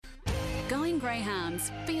Going Greyhounds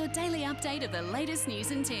for your daily update of the latest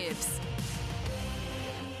news and tips.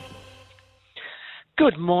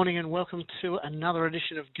 Good morning and welcome to another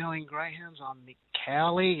edition of Going Greyhounds. I'm Mick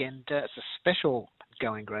Cowley, and it's a special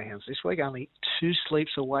Going Greyhounds this week, only 2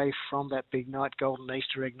 sleeps away from that big night, Golden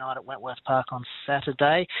Easter Egg Night at Wentworth Park on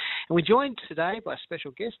Saturday. And we're joined today by a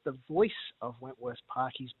special guest, the voice of Wentworth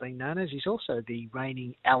Park he's been known as. He's also the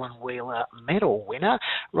reigning Alan Wheeler Medal winner.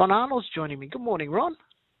 Ron Arnold's joining me. Good morning, Ron.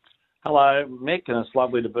 Hello, Mick, and it's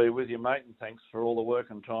lovely to be with you, mate, and thanks for all the work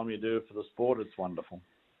and time you do for the sport. It's wonderful.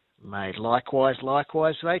 Mate, likewise, mate.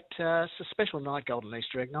 It's a special night, Golden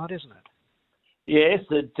Easter Egg Night, isn't it? Yes,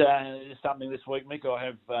 it is something this week, Mick. I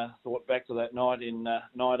have thought back to that night in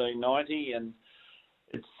 1990, and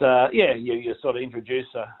it's, you sort of introduce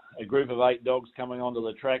a group of 8 dogs coming onto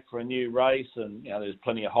the track for a new race, and, there's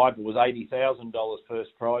plenty of hype. It was $80,000 first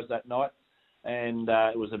prize that night, and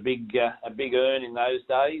it was a big earn in those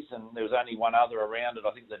days, and there was only one other around it.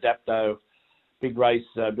 I think the Dapto big race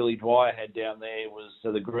Billy Dwyer had down there was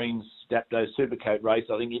the Greens Dapto Supercoat race.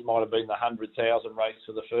 I think it might have been the 100,000 race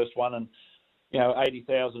for the first one, and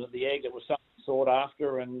 80,000 at the Egg. It was something sought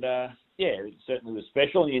after, and it certainly was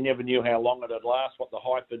special. And you never knew how long it'd last, what the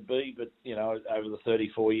hype would be. But over the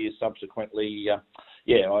 34 years subsequently,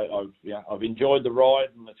 I've enjoyed the ride,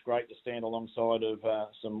 and it's great to stand alongside of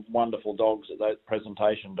some wonderful dogs at that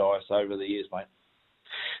presentation dice over the years, mate.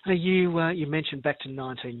 You mentioned back to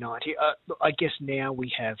 1990. I guess now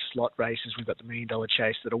we have slot races. We've got the $1 Million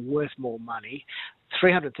Chase that are worth more money.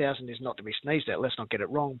 300,000 is not to be sneezed at. Let's not get it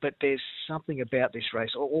wrong. But there's something about this race.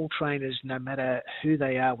 All trainers, no matter who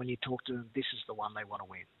they are, when you talk to them, this is the one they want to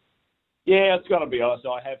win. Yeah, it's got to be honest.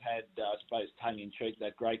 I have had, I suppose, tongue-in-cheek,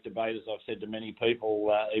 that great debate, as I've said to many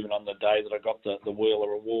people, even on the day that I got the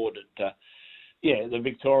Wheeler Award at. The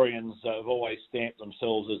Victorians have always stamped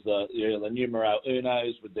themselves as the numero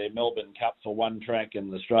unos with their Melbourne Cup for one track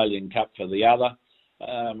and the Australian Cup for the other.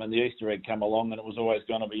 And the Easter egg come along, and it was always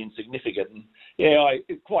going to be insignificant. And I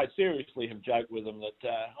quite seriously have joked with them that,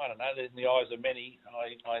 I don't know, in the eyes of many,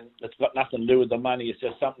 it's got nothing to do with the money. It's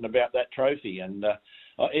just something about that trophy. And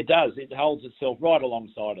it does. It holds itself right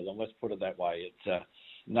alongside of them. Let's put it that way. It's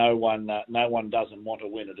no one doesn't want to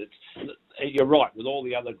win it. You're right. With all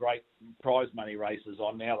the other great prize money races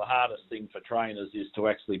on now, the hardest thing for trainers is to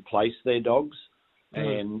actually place their dogs.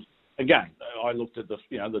 And again, I looked at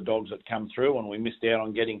the dogs that come through, and we missed out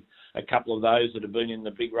on getting a couple of those that have been in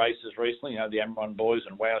the big races recently. The Amron Boys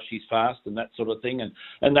and Wow, She's Fast and that sort of thing.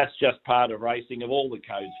 And that's just part of racing of all the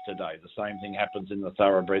codes today. The same thing happens in the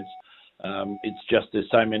thoroughbreds. It's just there's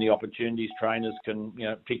so many opportunities. Trainers can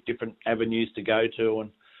pick different avenues to go to,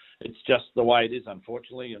 and it's just the way it is,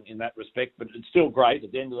 unfortunately, in that respect. But it's still great.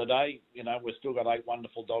 At the end of the day, we've still got 8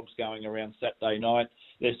 wonderful dogs going around Saturday night.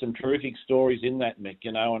 There's some terrific stories in that, Mick,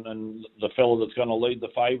 and the fellow that's going to lead the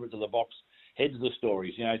favourite to the box heads the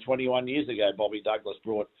stories. 21 years ago, Bobby Douglas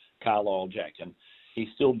brought Carlisle Jack, and he's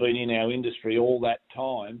still been in our industry all that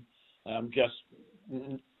time,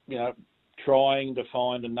 trying to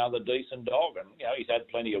find another decent dog. And, he's had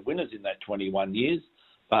plenty of winners in that 21 years,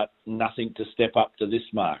 but nothing to step up to this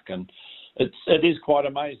mark. And it is quite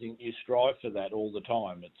amazing. You strive for that all the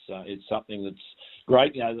time. It's something that's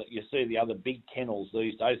great. That you see the other big kennels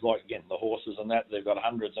these days, like, again, the horses and that, they've got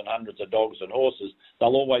hundreds and hundreds of dogs and horses.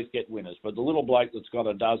 They'll always get winners. But the little bloke that's got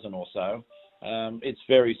a dozen or so, it's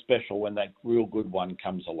very special when that real good one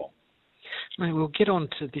comes along. Mate, we'll get on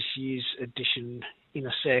to this year's edition in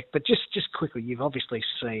a sec, but just quickly, you've obviously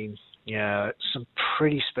seen some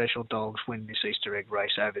pretty special dogs win this Easter egg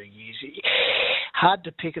race over the years. Hard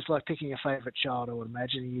to pick. It's like picking a favourite child, I would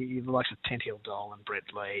imagine. You the likes of Tent Hill Doll and Brett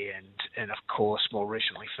Lee and of course, more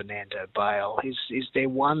recently, Fernando Bale. Is there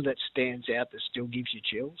one that stands out that still gives you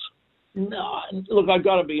chills? No, look, I've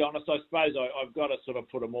got to be honest. I suppose I've got to sort of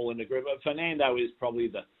put them all in a group. Fernando is probably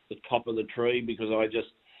the top of the tree, because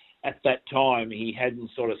at that time, he hadn't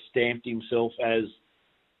sort of stamped himself as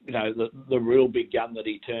the real big gun that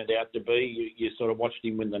he turned out to be. You sort of watched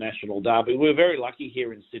him win the National Derby. We were very lucky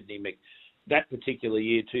here in Sydney, Mick. That particular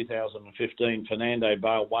year, 2015, Fernando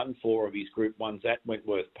Bale won 4 of his Group 1s at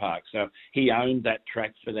Wentworth Park. So he owned that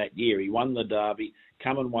track for that year. He won the Derby,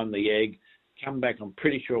 come and won the Egg, come back, I'm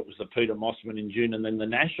pretty sure it was the Peter Mossman in June, and then the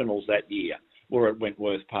Nationals that year were at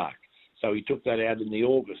Wentworth Park. So he took that out in the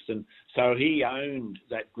August. And so he owned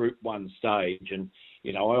that Group 1 stage. And,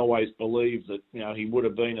 I always believed that, he would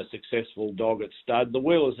have been a successful dog at stud. The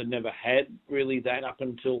Wheelers had never had really that up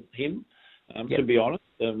until him, to be honest.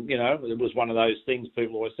 It was one of those things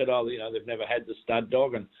people always said, they've never had the stud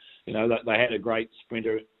dog. And, they had a great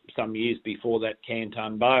sprinter some years before that,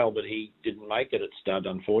 Canton Bale, but he didn't make it at stud,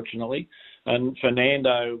 unfortunately. And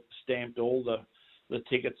Fernando stamped all the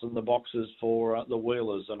tickets and the boxes for the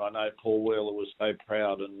Wheelers, and I know Paul Wheeler was so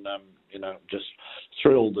proud and just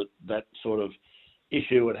thrilled that sort of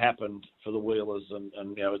issue had happened for the Wheelers, and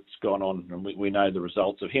it's gone on, and we know the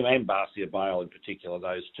results of him and Barcia Bale in particular.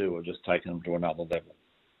 Those two have just taken them to another level.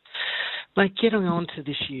 Mate, getting on to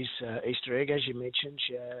this year's Easter egg, as you mentioned,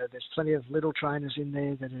 there's plenty of little trainers in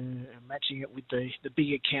there that are matching it with the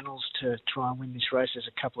bigger kennels to try and win this race. There's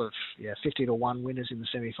a couple of 50-1 winners in the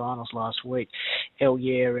semi-finals last week, El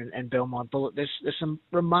Yer and Belmont Bullet. There's some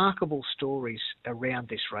remarkable stories around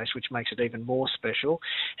this race, which makes it even more special.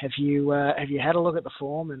 Have you had a look at the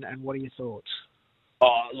form, and what are your thoughts?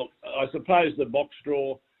 Oh, look, I suppose the box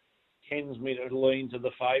draw tends me to lean to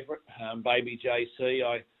the favourite, Baby JC.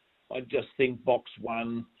 I just think box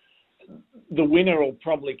one, the winner will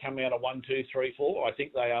probably come out of 1, 2, 3, 4. I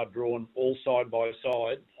think they are drawn all side by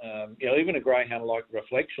side. Even a greyhound like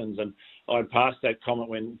Reflections, and I passed that comment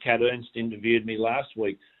when Kat Ernst interviewed me last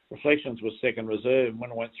week. Reflections was second reserve. When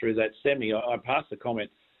I went through that semi, I passed the comment,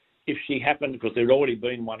 if she happened, because there'd already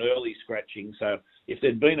been one early scratching, so if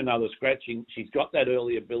there'd been another scratching, she's got that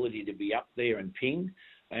early ability to be up there and ping.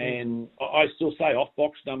 And I still say off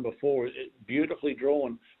box number 4, beautifully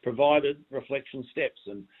drawn, provided Reflection steps,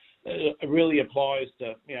 and it really applies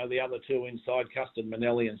to the other two inside, Custard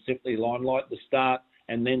Manelli and Simply Limelight. The start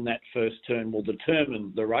and then that first turn will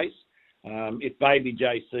determine the race. If Baby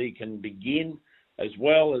JC can begin as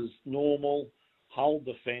well as normal, hold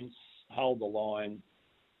the fence, hold the line,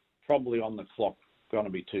 probably on the clock, going to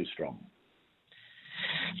be too strong.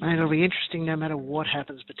 Mate, it'll be interesting no matter what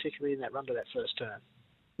happens, particularly in that run to that first turn.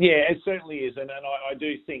 Yeah, it certainly is, and I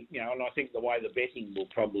do think, and I think the way the betting will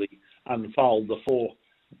probably unfold, the 4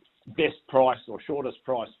 best price or shortest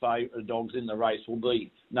price favourite dogs in the race will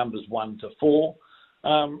be numbers 1 to 4.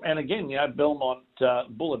 And again, Belmont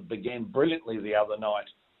Bullet began brilliantly the other night.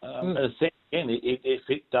 Again, if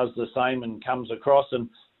it does the same and comes across, and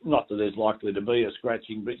not that there's likely to be a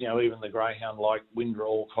scratching, but even the greyhound like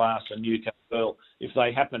Windrow Class and Newcastle Earl, if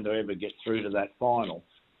they happen to ever get through to that final,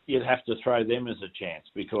 you'd have to throw them as a chance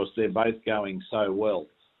because they're both going so well.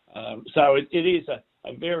 So it is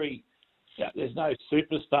a very, there's no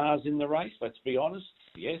superstars in the race, let's be honest.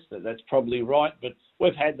 Yes, that's probably right, but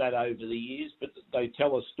we've had that over the years, but they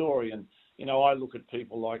tell a story. And, I look at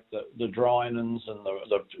people like the Drynans and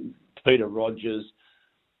the Peter Rogers,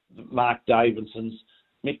 the Mark Davidsons.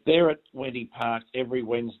 Mick, they're at Wendy Park every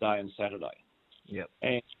Wednesday and Saturday. Yep.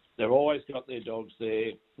 And they've always got their dogs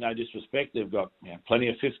there. No disrespect, they've got plenty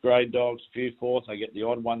of 5th grade dogs, a few 4th. They get the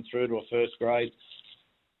odd one through to a 1st grade.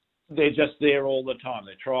 They're just there all the time.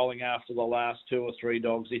 They're trialling after the last 2 or 3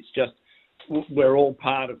 dogs. It's just, we're all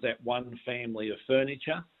part of that one family of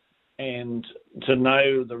furniture. And to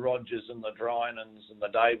know the Rogers and the Drynans and the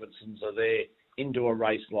Davidsons are there into a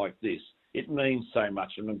race like this, it means so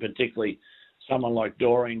much. I mean, particularly someone like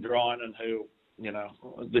Doreen Drynan, who,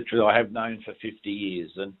 literally I have known for 50 years.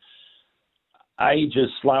 And age is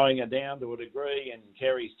slowing her down to a degree, and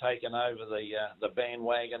Kerry's taken over the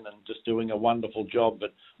bandwagon and just doing a wonderful job.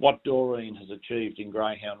 But what Doreen has achieved in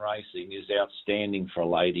greyhound racing is outstanding for a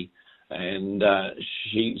lady, and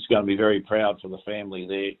she's going to be very proud for the family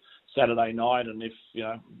there Saturday night. And if,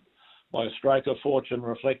 by a stroke of fortune,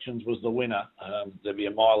 Reflections was the winner, there'd be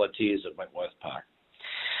a mile of tears at Wentworth Park.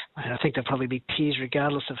 I think there'll probably be tears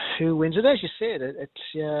regardless of who wins it. As you said,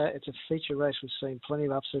 it's a feature race. We've seen plenty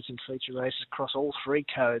of upsets in feature races across all 3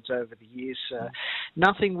 codes over the years.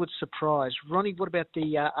 Nothing would surprise. Ronnie, what about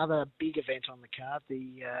the other big event on the card,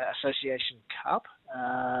 the Association Cup?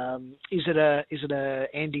 Is it a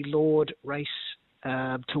Andy Lord race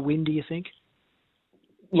to win, do you think?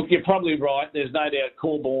 Look, you're probably right. There's no doubt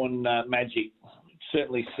Corborn Magic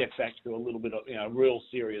certainly stepped back to a little bit of, real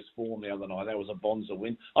serious form the other night. That was a bonza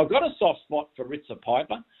win. I've got a soft spot for Ritzer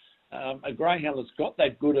Piper, a greyhound that's got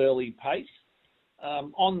that good early pace.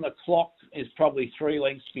 On the clock is probably 3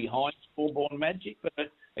 lengths behind Corborn Magic.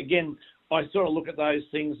 But again, I sort of look at those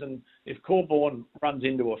things, and if Corborn runs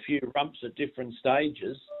into a few rumps at different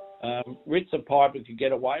stages, Ritzer Piper could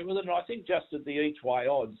get away with it. And I think just at the each-way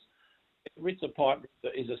odds, Ritzer Piper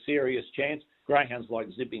is a serious chance. Greyhounds like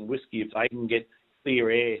Zipping Whiskey, if they can get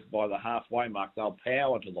clear air by the halfway mark, they'll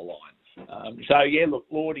power to the line. Look,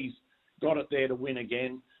 Lordy's got it there to win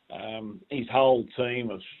again. His whole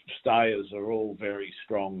team of stayers are all very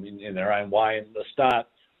strong in their own way, and the start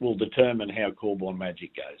will determine how Corborn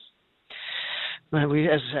Magic goes. Well,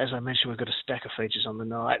 as I mentioned, we've got a stack of features on the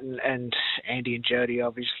night, and Andy and Jody,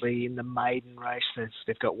 obviously, in the maiden race,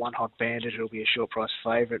 they've got One Hot Bandit, who'll be a short price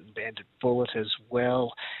favourite, and Bandit Bullet as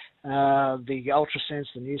well. the Ultra Sense,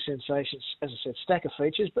 the New Sensations, as I said, stack of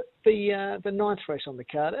features. But the ninth race on the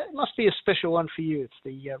card, it must be a special one for you. It's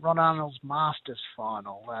the Ron Arnold's Masters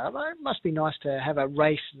Final. It must be nice to have a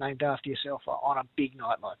race named after yourself on a big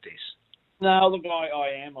night like this. No, look,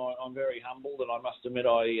 I am. I'm very humbled, and I must admit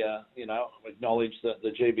I acknowledge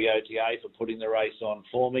the GBOTA for putting the race on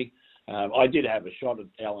for me. I did have a shot at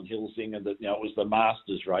Alan Hilsinger that, it was the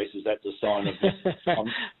Masters race. Is that the sign of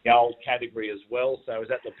the old category as well? So is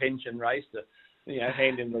that the pension race to,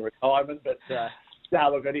 hand in the retirement? But no,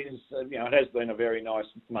 look, it is. It has been a very nice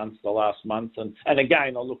month, the last month, and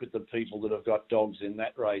again, I look at the people that have got dogs in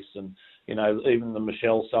that race, and even the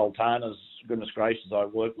Michelle Sultanas. Goodness gracious, I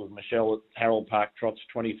worked with Michelle at Harold Park Trots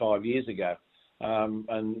 25 years ago, and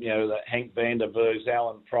the Hank Vanderbergs,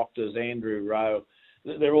 Alan Proctors, Andrew Rowe.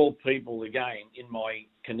 They're all people, again, in my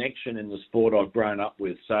connection in the sport I've grown up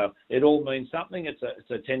with. So it all means something. It's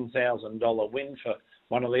a $10,000 win for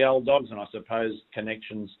one of the old dogs, and I suppose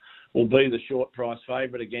Connections will be the short price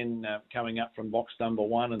favourite again, coming up from box number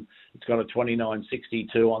 1, and it's got a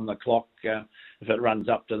 29.62 on the clock. If it runs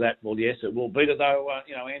up to that, well, yes, it will beat it. Though,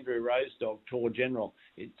 Andrew Rowe's dog, Tour General,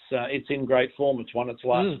 it's in great form. It's won its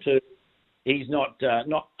last two. He's not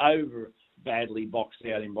over badly boxed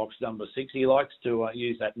out in box number 6. He likes to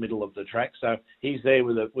use that middle of the track, so he's there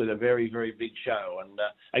with a very, very big show. And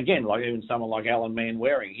again, like even someone like Alan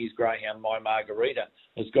Manwaring, his Greyhound My Margarita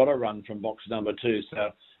has got a run from box number 2. So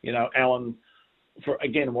Alan, for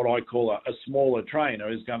again what I call a smaller trainer,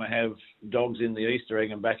 is going to have dogs in the Easter egg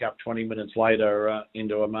and back up 20 minutes later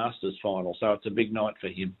into a Masters final. So it's a big night for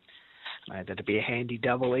him. Mate, that'd be a handy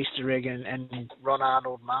double Easter egg and Ron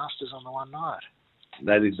Arnold Masters on the one night.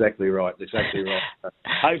 That's exactly right. Hopefully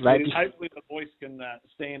the voice can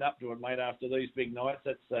stand up to it, mate, after these big nights.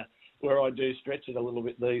 That's where I do stretch it a little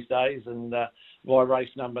bit these days. And by race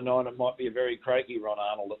number 9, it might be a very croaky Ron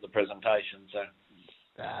Arnold at the presentation. So,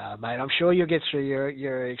 mate, I'm sure you'll get through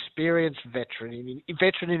your experienced veteran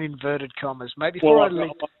in inverted commas. Maybe I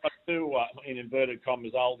do, in inverted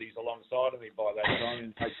commas, oldies alongside of me by that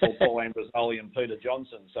time. And Paul Ambrosoli and Peter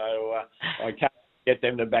Johnson. So I can't get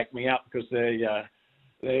them to back me up because they're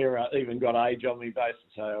even got age on me both,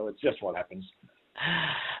 so it's just what happens.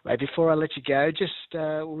 Mate, before I let you go,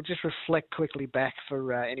 we'll just reflect quickly back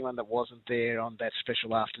for anyone that wasn't there on that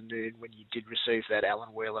special afternoon when you did receive that Alan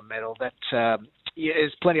Wheeler medal. That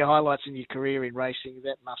there's plenty of highlights in your career in racing.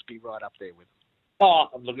 That must be right up there with them. Oh,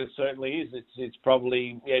 look, it certainly is. It's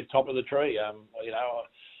probably top of the tree.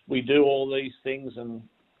 We do all these things and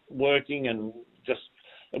working and just.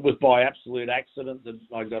 It was by absolute accident that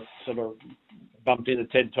I got sort of bumped into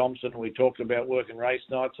Ted Thompson, and we talked about working race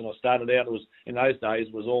nights, and I started out, in those days,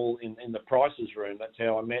 it was all in the Prices room. That's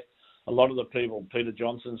how I met a lot of the people. Peter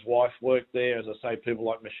Johnson's wife worked there, as I say, people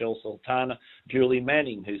like Michelle Sultana, Julie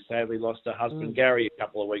Manning, who sadly lost her husband Gary a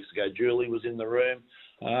couple of weeks ago. Julie was in the room.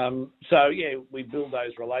 We build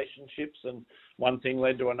those relationships, and one thing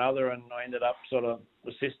led to another, and I ended up sort of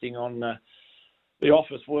assisting on the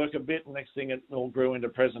office work a bit, and next thing it all grew into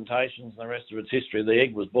presentations, and the rest of its history. The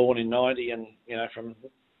egg was born in 90, and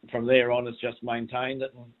from there on, it's just maintained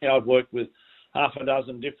it. And I've worked with half a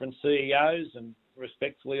dozen different CEOs, and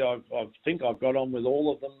respectfully, I think I've got on with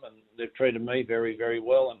all of them, and they've treated me very, very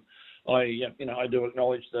well. And I do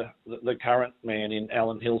acknowledge the current man in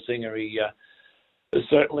Alan Hilsinger. He is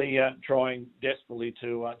certainly trying desperately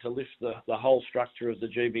to lift the whole structure of the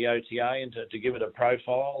GBOTA and to give it a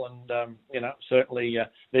profile. And, certainly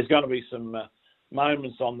there's going to be some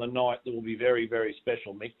moments on the night that will be very, very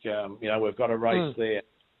special, Mick. We've got a race there,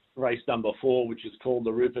 race number 4, which is called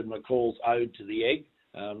the Rupert McCall's Ode to the Egg.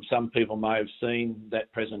 Some people may have seen that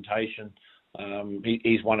presentation.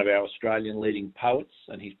 He's one of our Australian leading poets,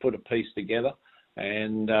 and he's put a piece together.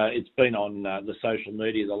 And it's been on the social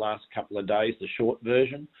media the last couple of days, the short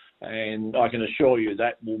version. And I can assure you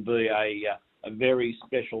that will be a very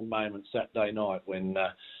special moment Saturday night when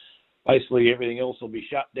basically everything else will be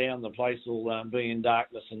shut down. The place will be in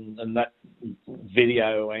darkness, and that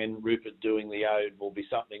video and Rupert doing the ode will be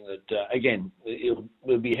something that, again, it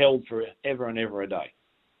will be held for ever and ever a day.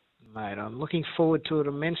 Mate, I'm looking forward to it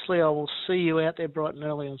immensely. I will see you out there bright and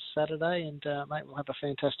early on Saturday, and, mate, we'll have a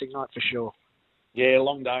fantastic night for sure. Yeah,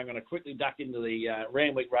 long day. I'm going to quickly duck into the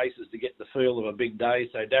Randwick races to get the feel of a big day.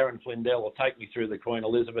 So Darren Flindell will take me through the Queen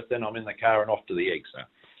Elizabeth. Then I'm in the car and off to the egg. So,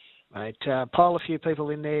 mate, pile a few people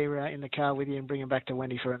in there in the car with you and bring them back to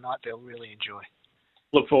Wendy for a night they'll really enjoy.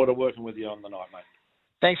 Look forward to working with you on the night, mate.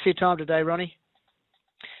 Thanks for your time today, Ronnie.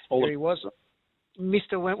 There he was,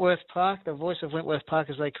 Mr. Wentworth Park, the voice of Wentworth Park,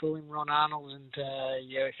 as they call him, Ron Arnold. And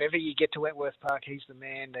if ever you get to Wentworth Park, he's the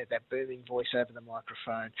man, that booming voice over the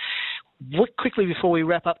microphone. Quickly before we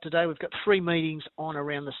wrap up today, we've got 3 meetings on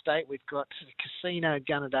around the state. We've got Casino,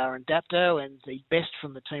 Gunnedah and Dapto, and the best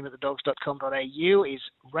from the team at thedogs.com.au is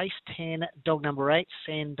race 10, dog number 8,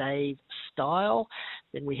 Sandave Style.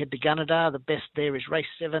 Then we head to Gunnedah. The best there is race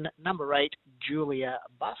 7, number 8, Julia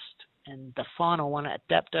Bust. And the final one at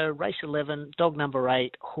Dapto, race 11, dog number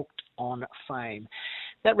 8, Hooked on Fame.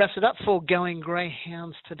 That wraps it up for Going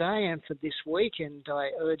Greyhounds today and for this week, and I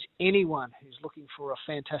urge anyone who's looking for a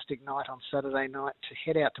fantastic night on Saturday night to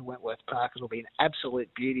head out to Wentworth Park. It'll be an absolute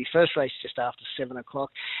beauty. First race just after 7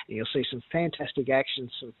 o'clock, and you'll see some fantastic action,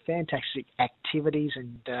 some fantastic activities,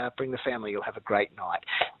 and bring the family. You'll have a great night.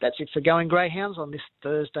 That's it for Going Greyhounds on this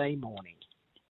Thursday morning.